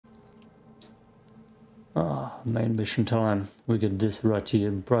Ah, main mission time. We get this right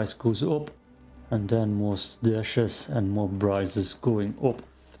here. Price goes up. And then more stashes and more prizes going up.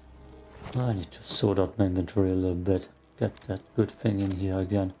 I need to sort out my inventory a little bit. Get that good thing in here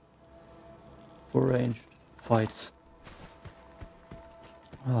again. For ranged fights.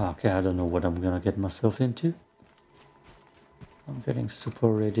 Okay, I don't know what I'm gonna get myself into. I'm getting super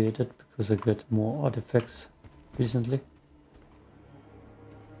radiated because I get more artifacts recently.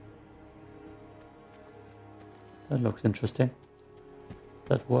 That looks interesting. Is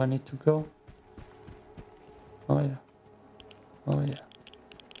that where I need to go? Oh yeah. Oh yeah.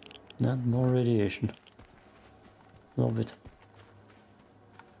 And more radiation. Love it.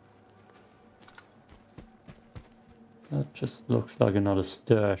 That just looks like another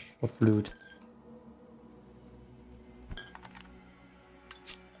stash of loot.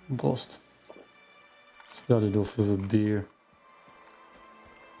 Ghost. Started off with a beer.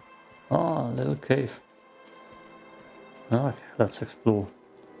 Ah, a little cave. Okay, let's explore.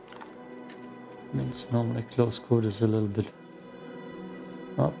 Means normally close quarters a little bit.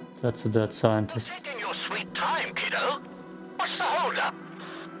 Oh, that's a dead scientist. You're taking your sweet time, kiddo. What's the holdup?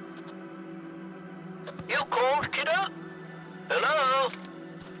 You called, kiddo? Hello?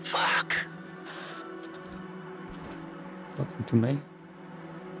 Fuck. Talking to me.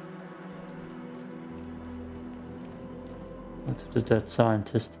 Or to the dead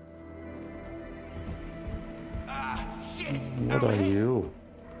scientist. What are you?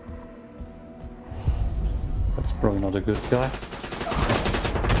 That's probably not a good guy.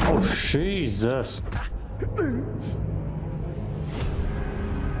 Oh, Jesus!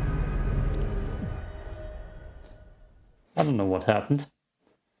 I don't know what happened.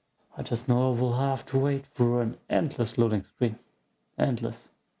 I just know I will have to wait for an endless loading screen. Endless.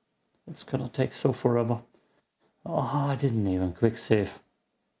 It's gonna take so forever. Oh, I didn't even quick save.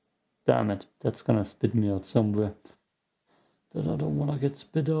 Damn it, that's gonna spit me out somewhere that I don't wanna get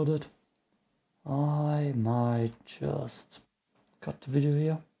spit out at. I might just cut the video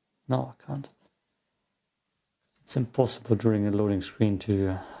here. No, I can't. It's impossible during a loading screen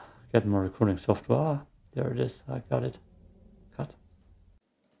to get my recording software. Ah, there it is. I got it. Cut.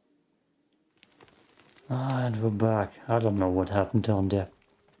 Ah, and we're back. I don't know what happened down there.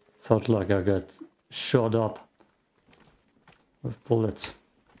 Felt like I got shot up with bullets.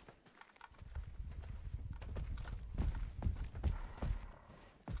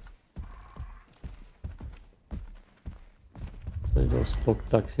 It just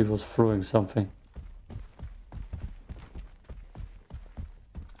looked like he was throwing something.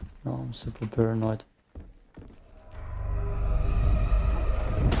 No, I'm super paranoid.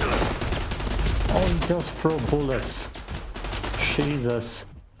 Oh, he does throw bullets. Jesus.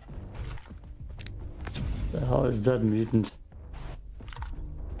 The hell is that mutant?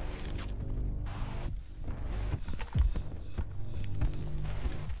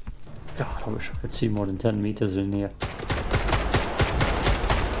 God, I wish I could see more than 10 meters in here.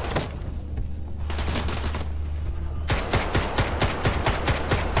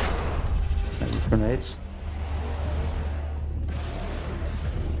 Grenades.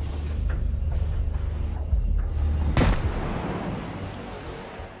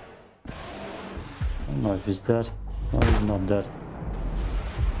 I don't know if he's dead. No, he's not dead.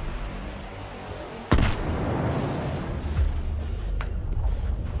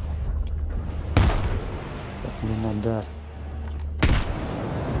 Definitely not dead.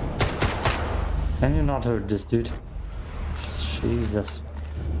 Can you not hurt this dude? Jesus.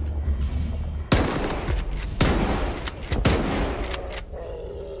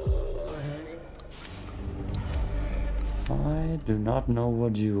 I do not know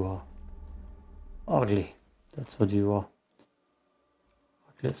what you are. Ugly. That's what you are.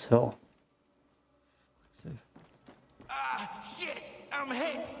 Ugly as hell. Ah, shit! I'm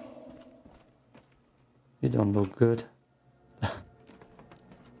hit! You don't look good. You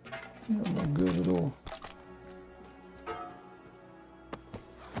don't look good at all.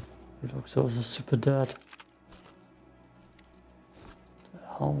 You look so super dead.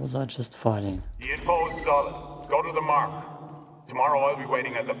 How was I just fighting? The info is solid. Go to the mark. Tomorrow I'll be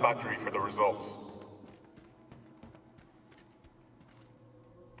waiting at the factory for the results.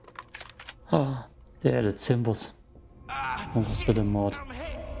 Ah, they added symbols. Almost with a mod.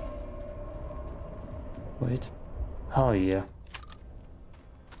 Wait. Oh yeah.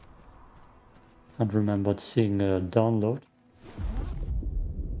 Can't remember seeing a download.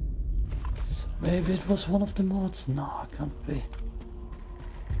 So maybe it was one of the mods. No, it can't be.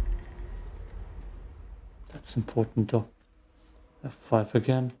 That's important though. F5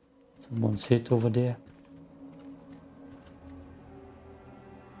 again. Someone's hit over there.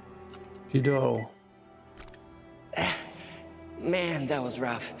 Kiddo. Man, that was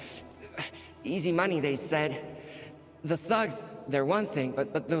rough. Easy money, they said. The thugs, they're one thing,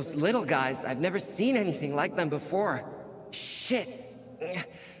 but those little guys, I've never seen anything like them before. Shit.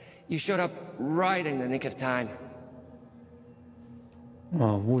 You showed up right in the nick of time.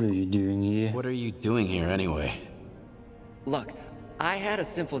 Oh, what are you doing here? What are you doing here anyway? Look, I had a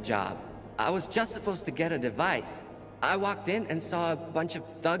simple job. I was just supposed to get a device. I walked in and saw a bunch of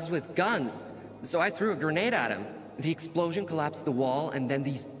thugs with guns. So I threw a grenade at them. The explosion collapsed the wall, and then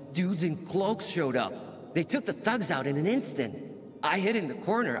these dudes in cloaks showed up. They took the thugs out in an instant. I hid in the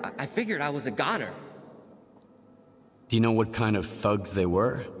corner. I figured I was a goner. Do you know what kind of thugs they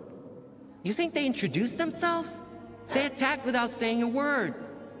were? You think they introduced themselves? They attacked without saying a word.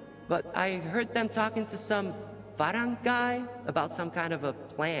 But I heard them talking to some Farang guy about some kind of a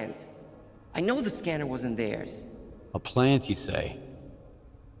plant. I know the scanner wasn't theirs. A plant, you say?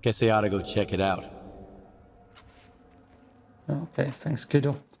 Guess I ought to go check it out. Okay, thanks,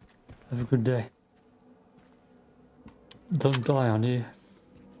 kiddo. Have a good day. Don't die on here.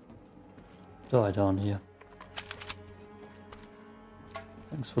 Die down here.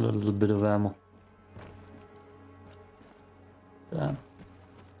 Thanks for a little bit of ammo. Damn.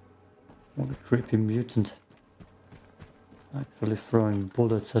 What a creepy mutant. Actually throwing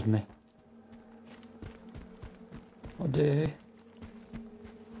bullets at me. Oh, there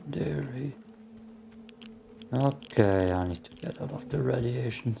he. Okay, I need to get out of the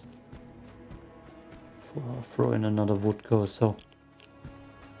radiations. Before I throw in another wood core, so.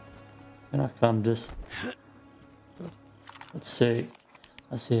 Can I climb this? Good. Let's see.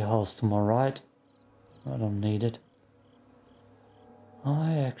 I see a house to my right. I don't need it.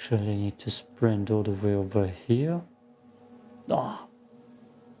 I actually need to sprint all the way over here. Ah.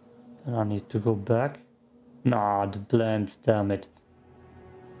 Then I need to go back. Nah, the plant, damn it.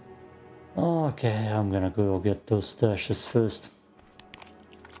 Okay, I'm gonna go get those stashes first.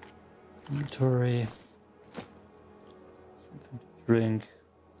 Inventory. Something to drink.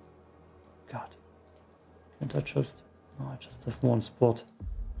 God. Can't I just... Oh, I just have one spot.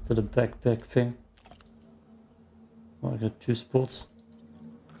 Is that a backpack thing? Oh, I got two spots.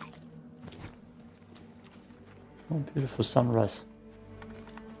 Oh, beautiful sunrise.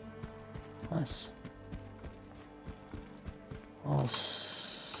 Nice. I'll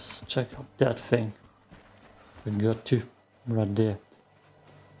check out that thing. We got two right there.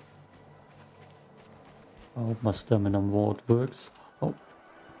 I hope my stamina ward works. Oh,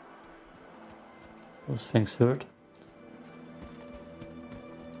 those things hurt.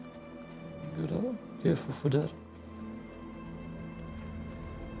 Gotta be careful for that.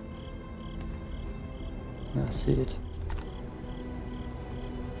 I see it.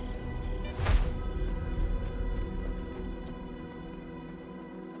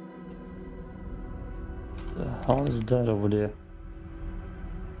 The hell is that over there?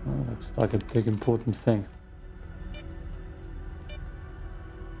 Oh, looks like a big important thing.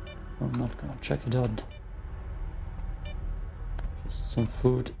 I'm not gonna check it out. Just some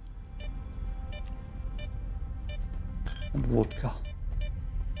food. And vodka.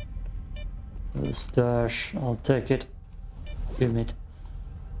 The stash, I'll take it. Give me it.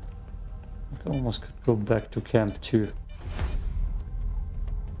 I almost could go back to camp too.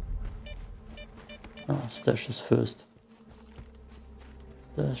 Ah, stash is first.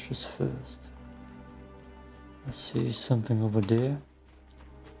 Stash is first. I see something over there.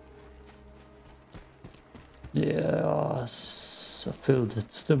 Yeah, I filled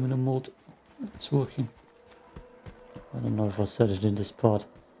it. Stamina mode. It's working. I don't know if I said it in this part,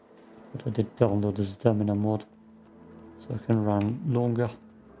 but I did download the stamina mod, so I can run longer.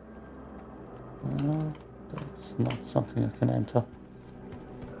 That's not something I can enter.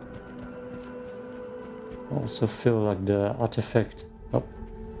 I also feel like the artifact, oh,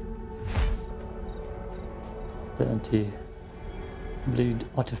 the anti-bleed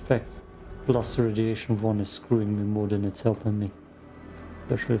artifact plus radiation one is screwing me more than it's helping me,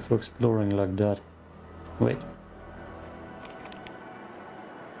 especially for exploring like that. Wait.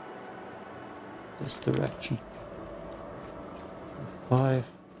 This direction. 5.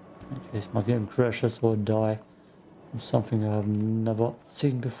 In case my game crashes or die from something I have never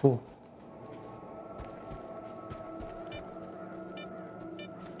seen before.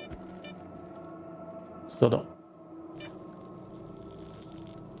 Stutter.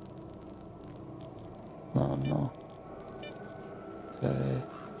 No, no. Okay.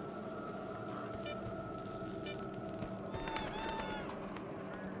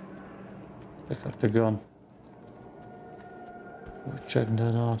 Pick up the gun. We're checking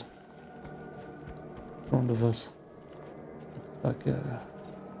that out. In front of us. Like a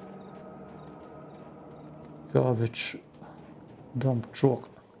garbage Dump truck.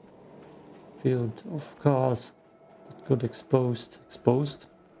 Field of cars that got exposed. Exposed?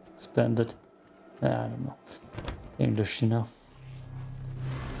 Expanded? I don't know. English, you know.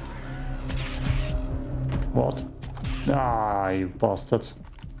 What? Ah, you bastards.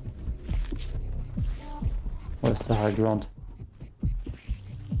 Where's the high ground?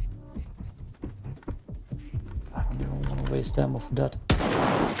 I don't even want to waste ammo for that.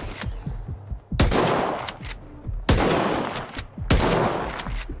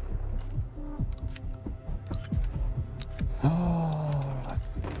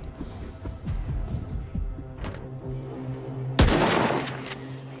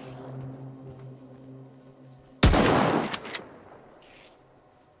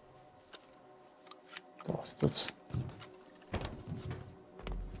 Bastards.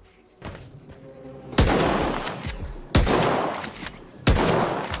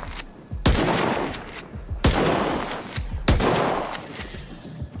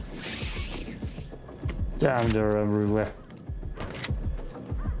 Damn, they're everywhere.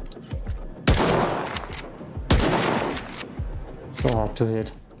 So hard to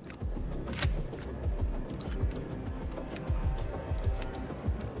hit.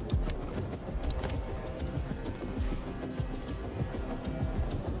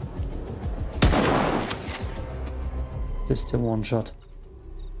 Just a one shot.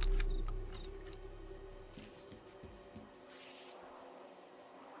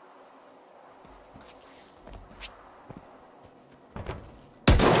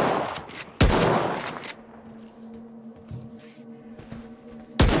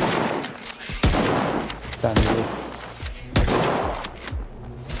 Damn you.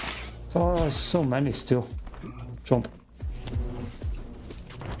 Oh, so many still. Jump.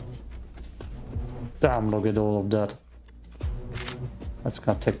 Damn, look at all of that. That's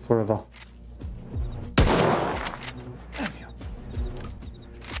gonna take forever. Damn you.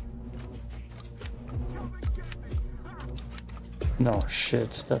 No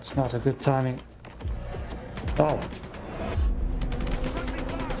shit, that's not a good timing. Oh.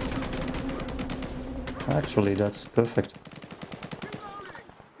 Actually, that's perfect.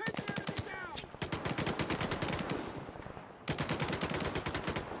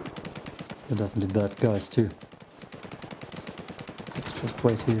 They're definitely bad guys too. Just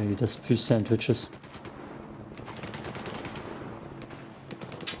wait here, eat a few sandwiches.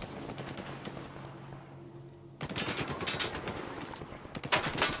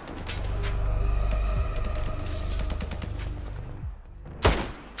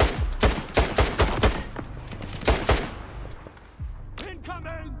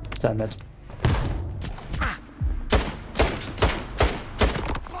 Incoming! Damn it.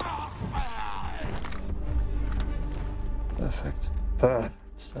 Perfect. Perfect.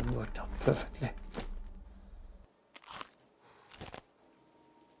 That worked out perfectly.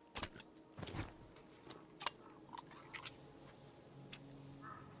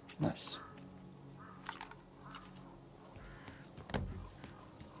 Nice.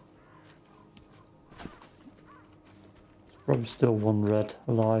 There's probably still one red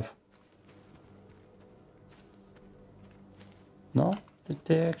alive. No? Did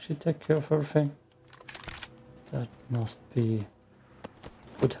they actually take care of everything? That must be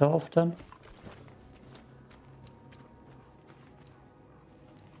good health then.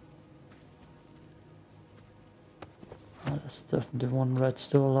 Oh, there's definitely one red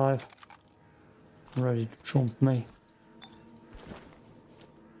still alive. Ready to jump me.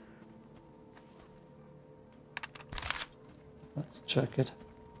 Let's check it.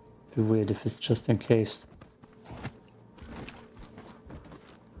 Be weird if it's just encased.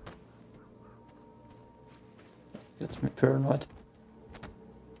 Gets me paranoid.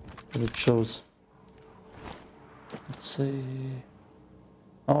 But it shows. Let's see.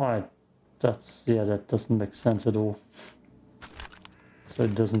 Oh, that's, yeah, that doesn't make sense at all. So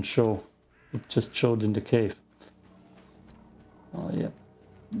it doesn't show. It just showed in the cave. Oh yeah,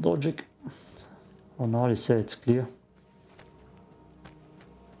 logic. Oh, now they say it's clear.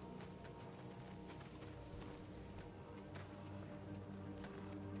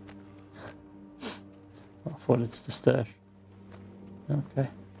 I thought it's the stash. Okay.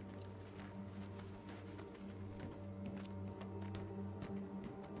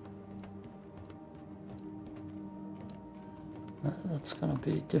 That's gonna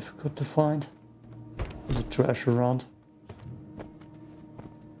be difficult to find. With the trash around.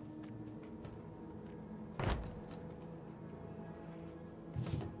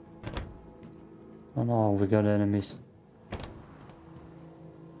 Oh no, we got enemies.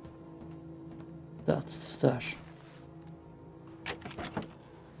 That's the stash.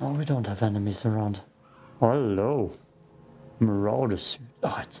 No, we don't have enemies around. Hello. Marauder suit.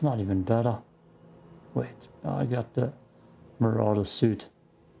 Oh, it's not even better. Wait, I got the Marauder suit.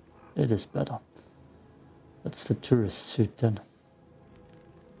 It is better. That's the tourist suit then.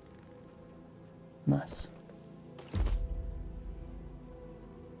 Nice.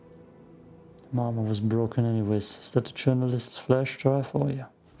 Mama was broken anyways. Is that the journalist's flash drive? Oh yeah.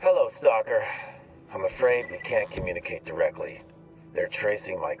 Hello, Stalker. I'm afraid we can't communicate directly. They're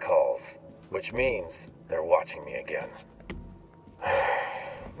tracing my calls, which means they're watching me again.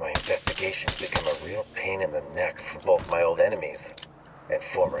 My investigation's become a real pain in the neck for both my old enemies and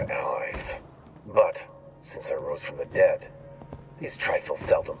former allies. But since I rose from the dead, these trifles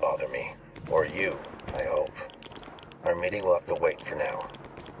seldom bother me. Or you, I hope. Our meeting will have to wait for now.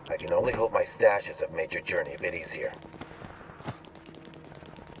 I can only hope my stashes have made your journey a bit easier.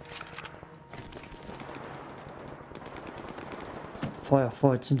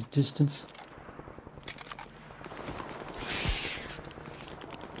 Firefights in the distance.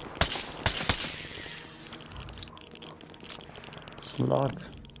 Slug.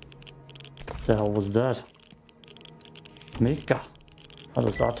 What the hell was that? Mika. Are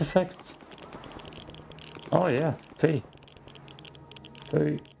those artifacts? Oh yeah, P.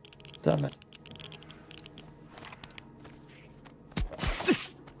 P. Damn it.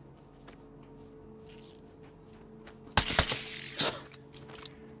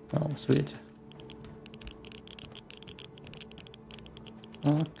 Oh, sweet.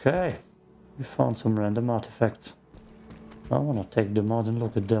 Okay. We found some random artifacts. I wanna take them out and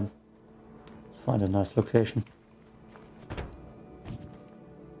look at them. Let's find a nice location.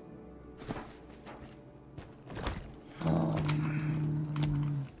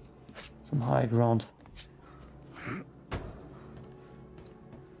 Some high ground.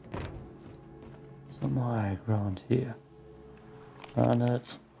 Some high ground here. And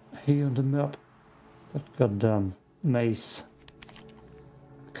it's here on the map. That goddamn maze.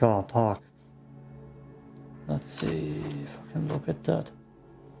 Car park. Let's see if I can look at that.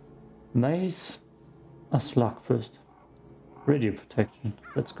 Maze. A slug first. Radio protection.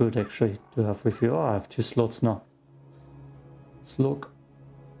 That's good actually to have with you. Oh, I have 2 slots now. Slug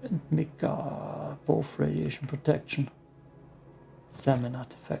and Mika. Both radiation protection. Stamina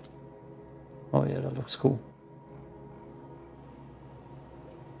artifact. Oh yeah, that looks cool.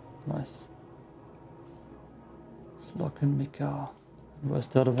 Nice. Slug and Mika. Where's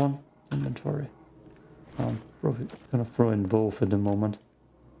the other one? Inventory. I'm probably gonna throw in both at the moment.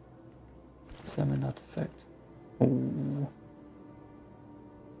 Stamina artifact. Oh.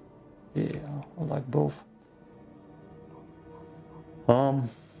 Yeah, I like both.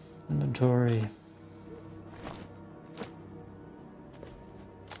 Inventory.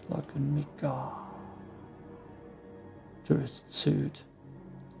 Slug and Mika. Tourist suit.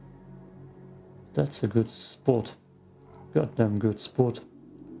 That's a good spot. Goddamn good spot.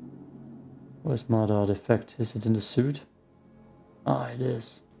 Where's my other artifact? Is it in the suit? Ah, it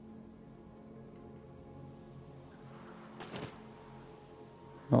is.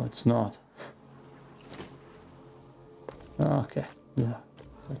 No, it's not. Okay, yeah,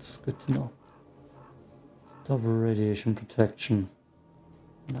 that's good to know. Double radiation protection.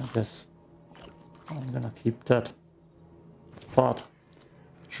 And I guess I'm gonna keep that part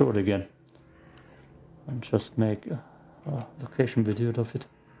short again. And just make a location video of it.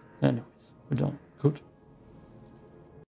 Anyways, we're done. Good.